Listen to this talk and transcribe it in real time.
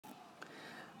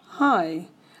Hi,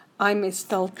 I'm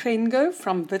Estelle Trengove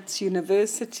from Wits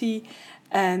University,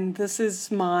 and this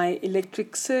is my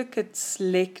electric circuits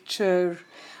lecture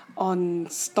on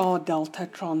star-delta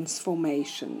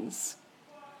transformations.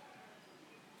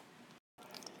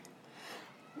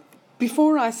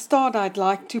 Before I start, I'd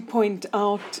like to point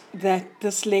out that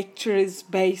this lecture is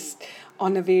based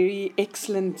on a very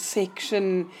excellent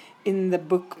section in the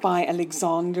book by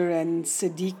Alexander and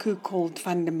Sadiku called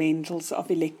Fundamentals of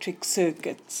Electric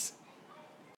Circuits.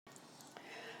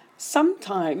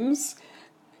 Sometimes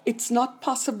it's not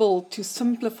possible to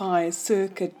simplify a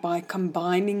circuit by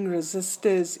combining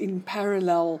resistors in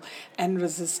parallel and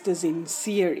resistors in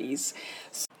series.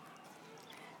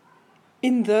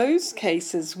 In those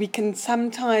cases, we can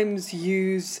sometimes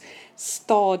use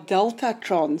star-delta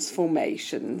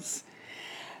transformations.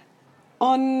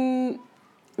 On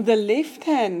the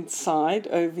left-hand side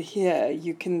over here,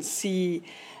 you can see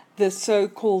the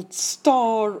so-called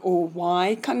star or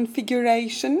Y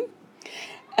configuration.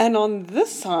 And on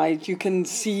this side, you can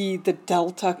see the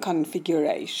delta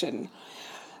configuration.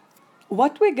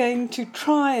 What we're going to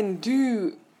try and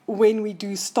do when we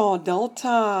do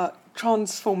star-delta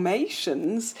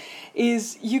transformations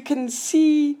is you can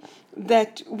see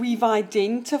that we've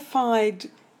identified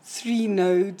three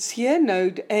nodes here,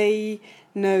 node A,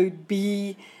 node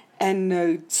B, and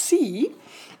node C.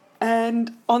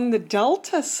 And on the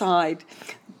delta side,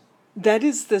 that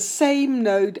is the same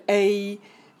node A,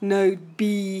 node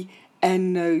B,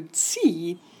 and node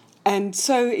C. And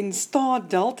so in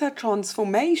star-delta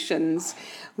transformations,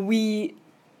 we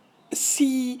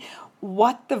see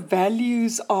what the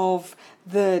values of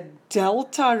the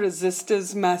delta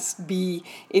resistors must be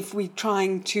if we're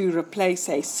trying to replace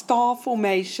a star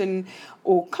formation,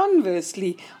 or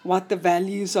conversely, what the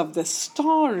values of the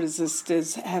star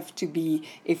resistors have to be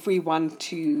if we want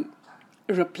to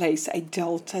replace a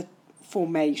delta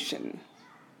formation.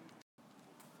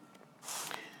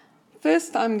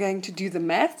 First, I'm going to do the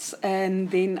maths,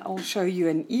 and then I'll show you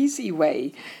an easy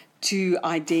way to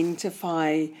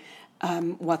identify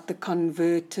what the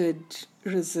converted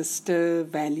resistor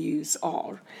values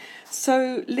are.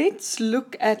 So let's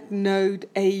look at node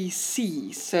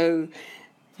AC. So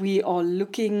we are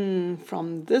looking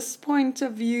from this point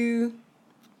of view.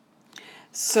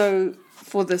 So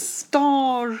for the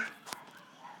star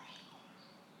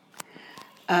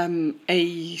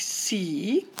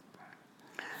AC,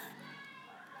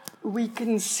 we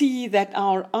can see that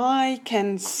our eye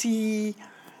can see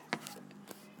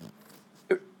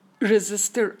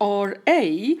resistor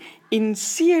RA in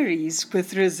series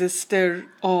with resistor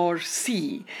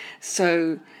RC.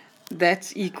 So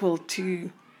that's equal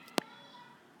to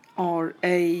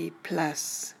RA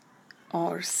plus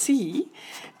RC.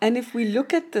 And if we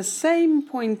look at the same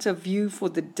point of view for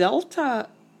the delta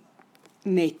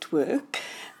network,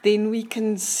 then we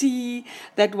can see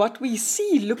that what we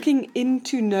see looking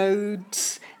into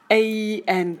nodes A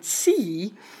and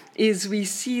C is we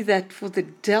see that for the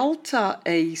delta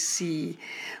AC,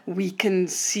 we can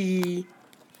see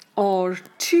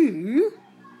R2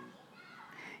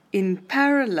 in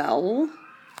parallel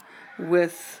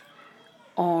with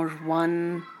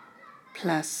R1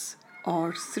 plus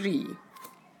R3.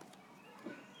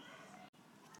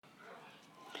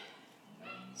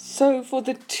 So for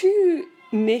the two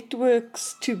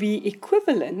networks to be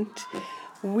equivalent,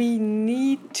 we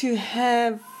need to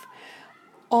have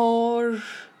RA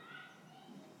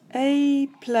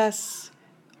plus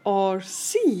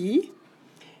RC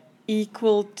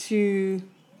equal to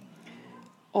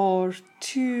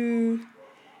R2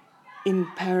 in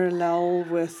parallel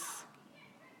with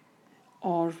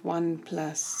R1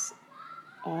 plus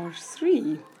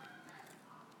R3.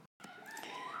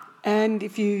 And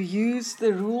if you use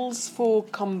the rules for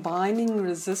combining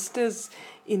resistors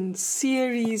in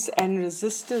series and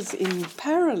resistors in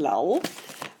parallel,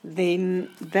 then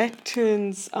that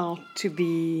turns out to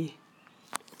be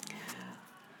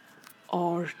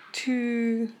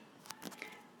R2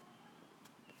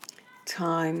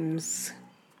 times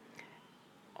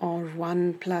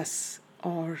R1 plus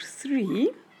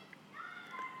R3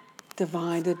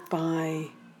 divided by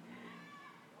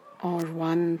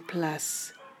R1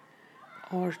 plus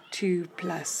R2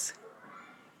 plus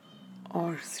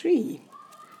R3.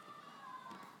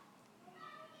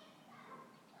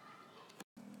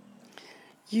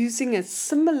 Using a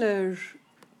similar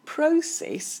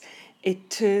process, it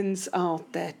turns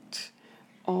out that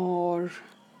RAB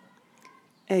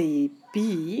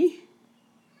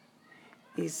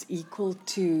is equal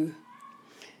to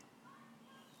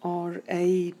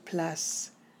RA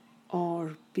plus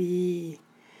RB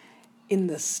in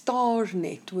the star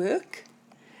network,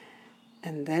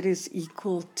 and that is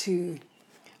equal to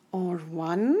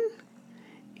R1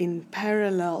 in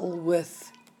parallel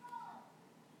with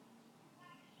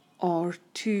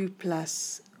R2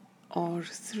 plus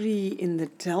R3 in the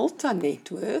delta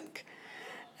network,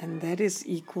 and that is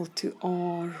equal to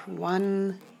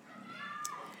R1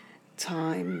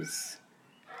 times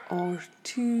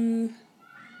R2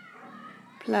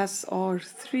 plus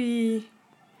R3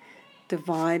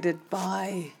 divided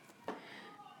by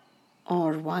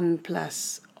R1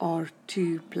 plus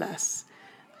R2 plus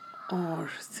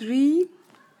R3,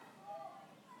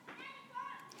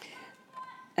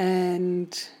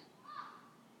 and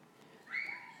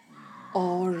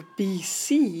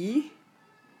RBC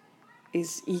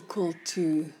is equal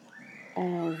to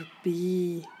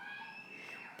RB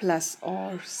plus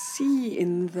RC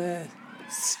in the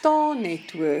star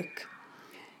network,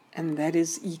 and that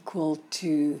is equal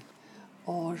to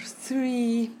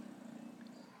R3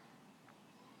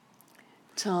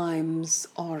 times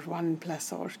R1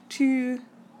 plus R2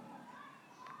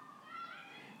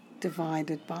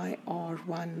 divided by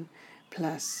R1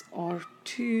 plus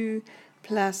R2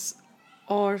 plus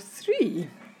R3.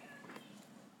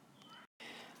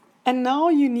 And now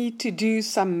you need to do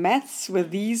some maths with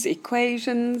these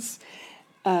equations.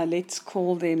 Let's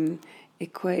call them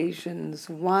equations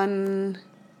 1,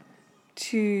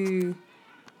 2,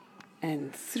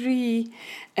 and 3.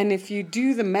 And if you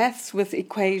do the maths with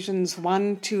equations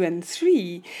 1, 2, and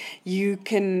 3, you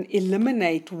can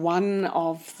eliminate one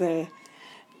of the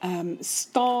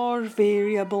star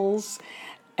variables,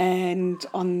 and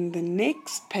on the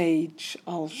next page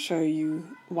I'll show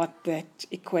you what that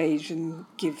equation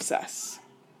gives us.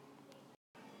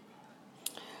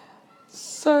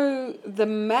 So the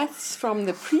maths from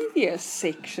the previous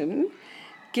section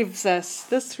gives us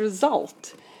this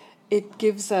result. It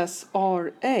gives us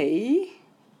RA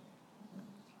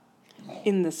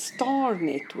in the star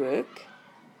network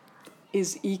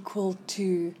is equal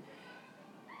to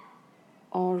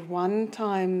R1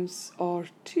 times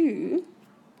R2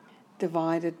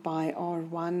 divided by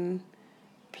R1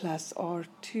 plus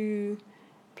R2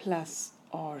 plus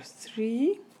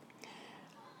R3.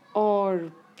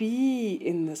 RB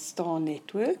in the star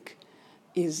network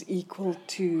is equal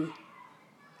to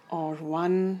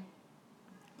R1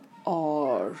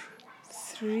 R3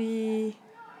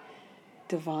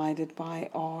 divided by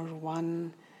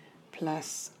R1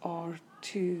 plus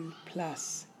R2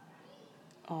 plus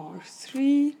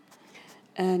R3,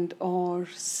 and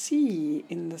RC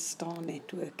in the star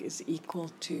network is equal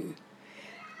to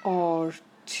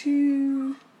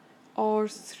R2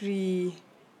 R3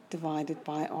 divided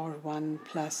by R1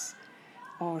 plus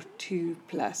R2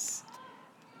 plus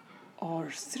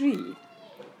R3.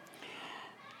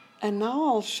 And now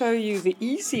I'll show you the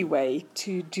easy way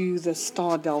to do the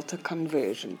star delta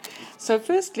conversion. So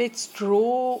first let's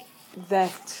draw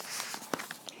that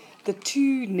the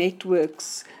two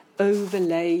networks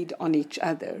overlaid on each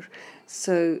other.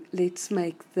 So let's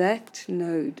make that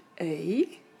node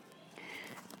A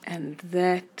and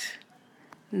that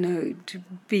node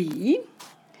B,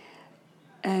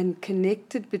 and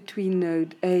connected between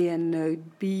node A and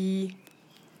node B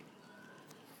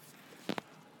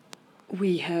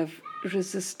we have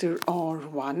resistor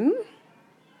R1.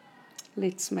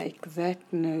 Let's make that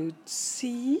node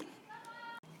C.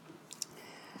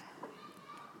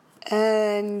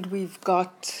 And we've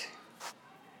got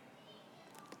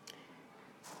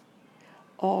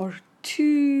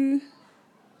R2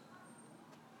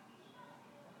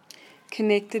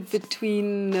 connected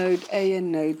between node A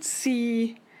and node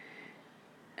C,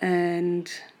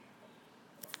 and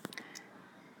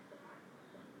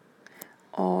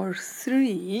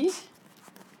R3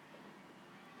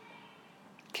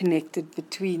 connected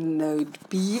between node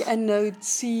B and node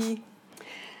C.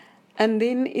 And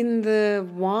then in the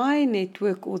Y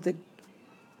network, or the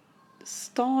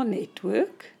star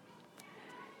network,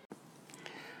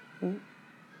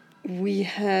 we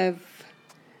have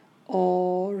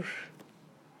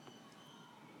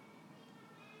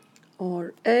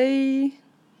RA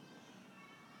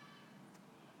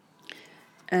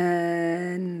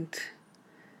and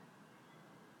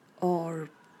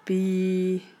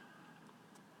RB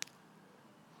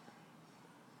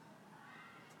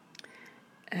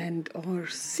and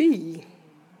RC.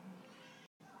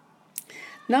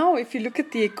 Now, if you look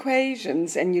at the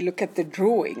equations and you look at the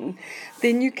drawing,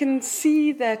 then you can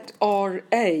see that RA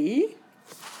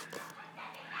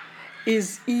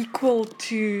is equal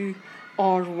to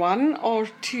R1,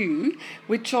 R2,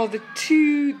 which are the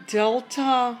two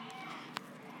delta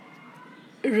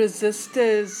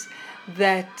resistors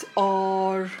that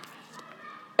are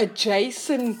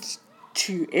adjacent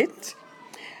to it.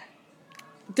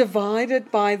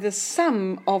 divided by the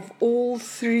sum of all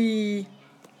three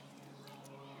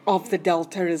of the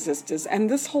delta resistors. And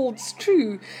this holds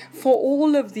true for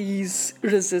all of these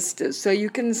resistors. So you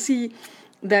can see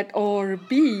that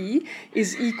RB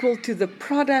is equal to the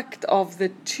product of the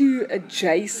two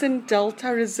adjacent delta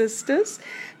resistors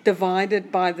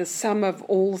divided by the sum of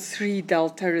all three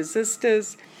delta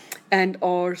resistors, and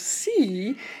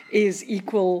RC is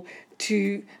equal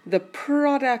to the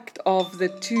product of the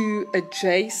two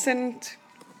adjacent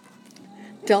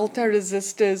delta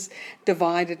resistors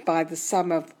divided by the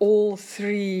sum of all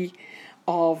three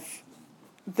of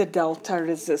the delta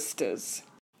resistors.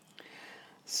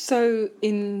 So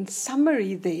in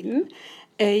summary then,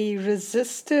 a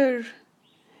resistor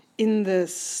in the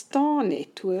star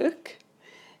network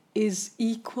is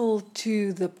equal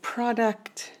to the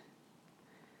product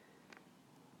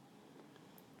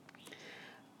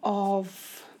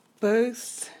of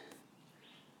both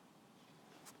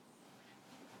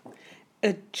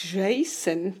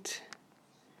adjacent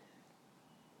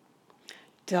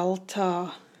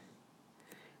delta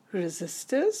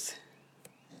resistors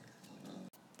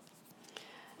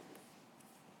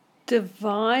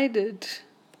divided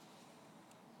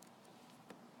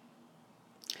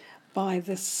by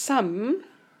the sum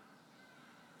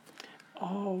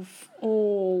of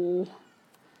all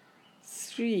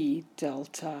three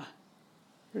delta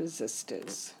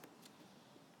resistors.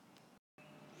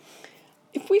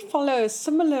 If we follow a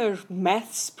similar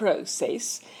maths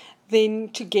process, then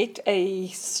to get a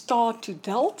star to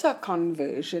delta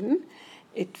conversion,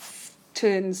 it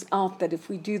turns out that if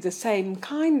we do the same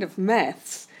kind of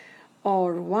maths,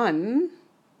 R1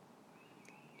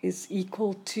 is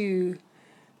equal to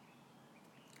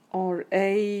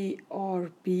RA,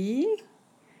 RB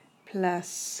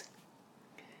plus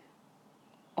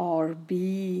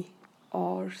RB,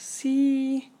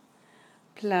 RC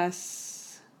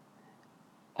plus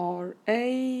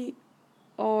RA,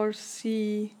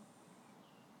 RC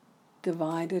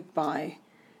divided by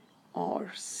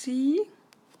RC.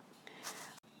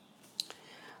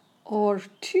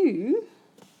 R2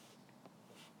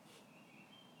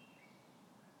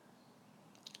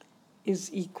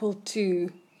 is equal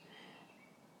to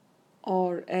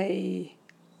RA,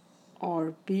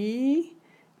 RB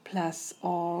plus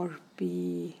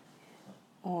RB,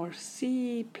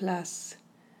 RC plus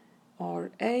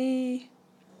RA,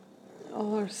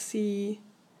 RC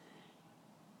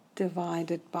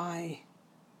divided by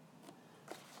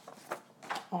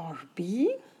RB,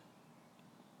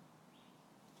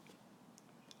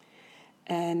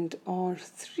 and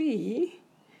R3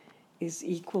 is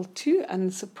equal to,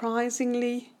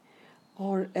 unsurprisingly,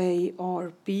 RA,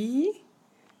 RB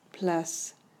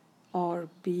plus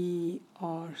RB,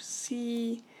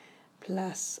 RC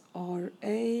plus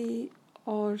RA,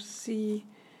 RC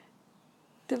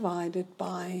divided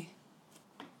by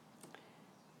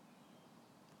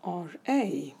RA.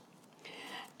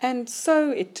 And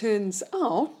so it turns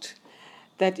out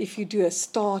that if you do a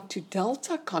star to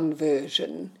delta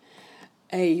conversion,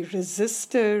 a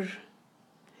resistor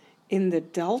in the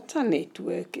delta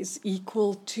network is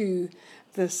equal to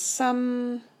the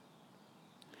sum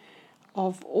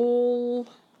of all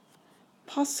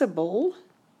possible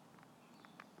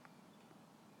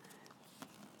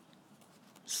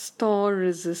star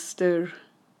resistor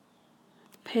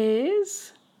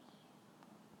pairs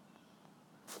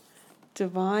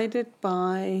divided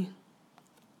by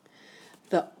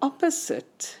the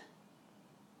opposite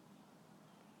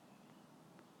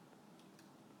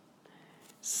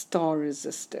star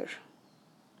resistor.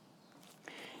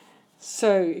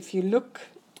 So if you look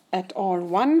at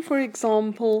R1, for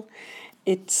example,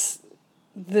 it's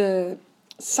the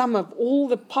sum of all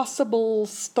the possible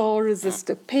star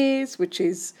resistor pairs, which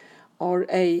is RA,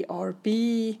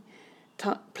 RB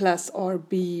plus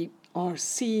RB,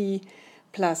 RC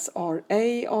plus RA,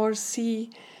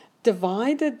 RC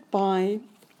divided by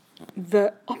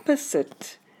the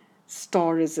opposite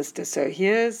star resistor. So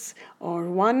here's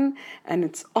R1 and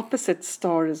its opposite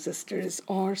star resistor is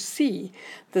RC.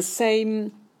 The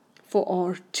same for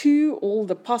R2, all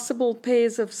the possible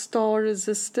pairs of star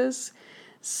resistors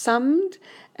summed,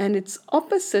 and its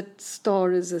opposite star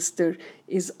resistor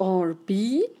is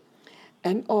RB,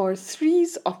 and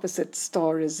R3's opposite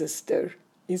star resistor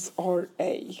is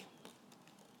RA.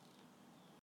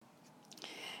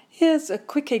 Here's a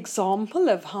quick example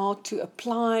of how to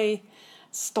apply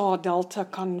star delta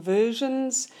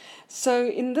conversions. So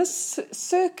in this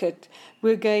circuit,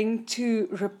 we're going to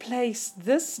replace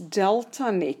this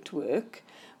delta network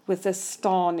with a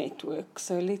star network.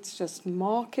 So let's just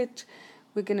mark it.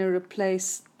 We're going to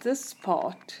replace this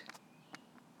part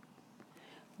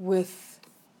with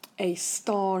a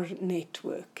star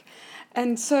network.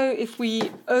 And so if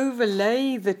we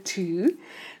overlay the two,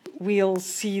 we'll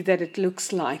see that it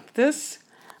looks like this.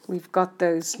 We've got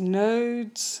those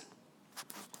nodes,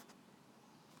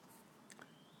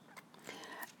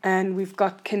 and we've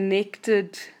got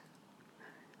connected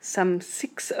some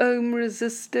 6 ohm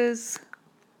resistors.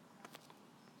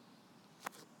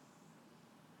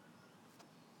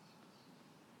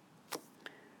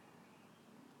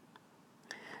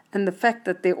 And the fact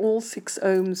that they're all 6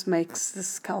 ohms makes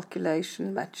this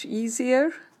calculation much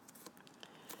easier.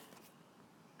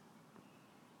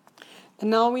 And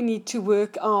now we need to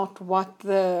work out what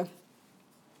the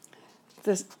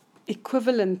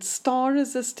equivalent star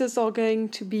resistors are going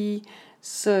to be.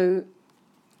 So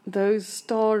those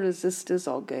star resistors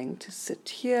are going to sit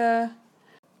here.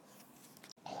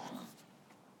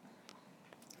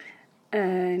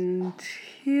 And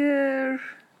here.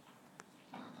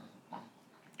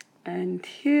 And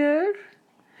here.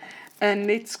 And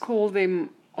let's call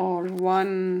them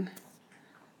R1,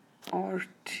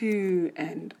 R2,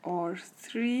 and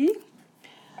R3.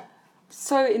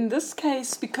 So in this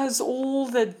case, because all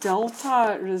the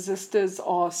delta resistors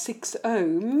are 6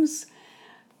 ohms,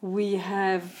 we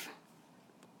have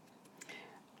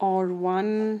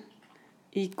R1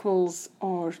 equals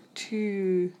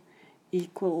R2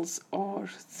 equals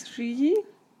R3.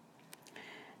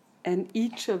 And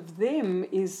each of them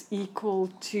is equal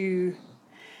to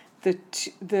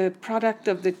the product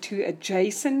of the two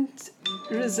adjacent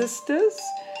resistors.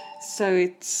 So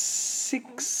it's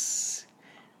 6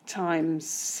 times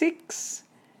 6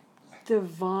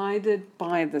 divided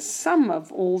by the sum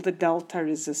of all the delta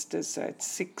resistors. So it's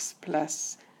 6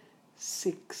 plus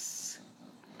 6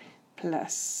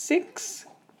 plus 6.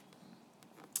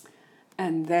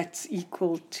 And that's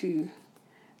equal to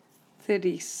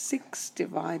 36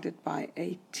 divided by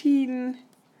 18,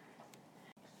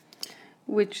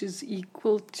 which is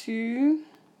equal to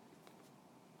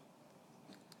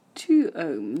 2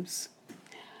 ohms.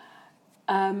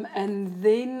 And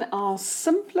then our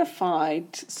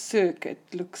simplified circuit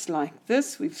looks like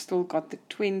this. We've still got the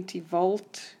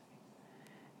 20-volt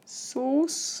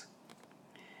source,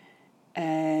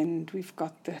 and we've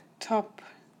got the top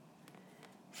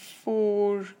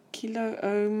 4 kilo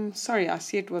ohm. Sorry, I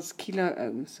see it was kilo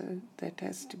ohm, so that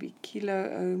has to be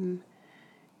kilo ohm,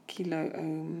 kilo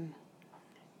ohm,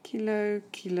 kilo,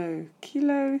 kilo,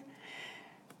 kilo.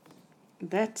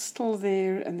 That's still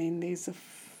there, and then there's a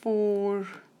 4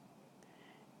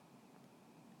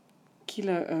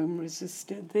 kilo ohm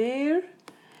resistor there.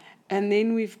 And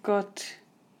then we've got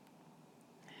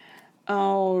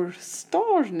our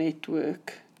star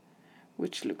network,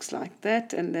 which looks like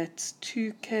that, and that's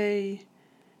 2K,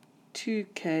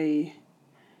 2K,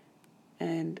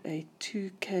 and a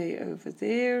 2K over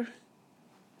there,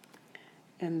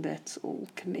 and that's all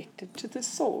connected to the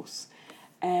source.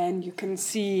 And you can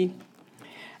see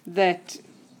that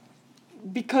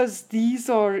because these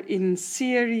are in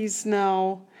series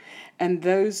now, and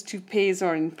those two pairs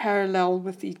are in parallel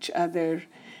with each other,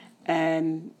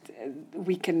 and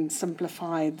we can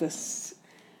simplify this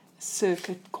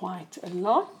circuit quite a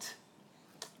lot.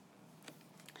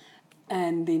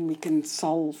 And then we can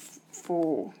solve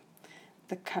for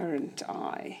the current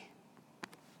I.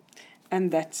 And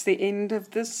that's the end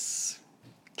of this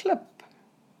clip.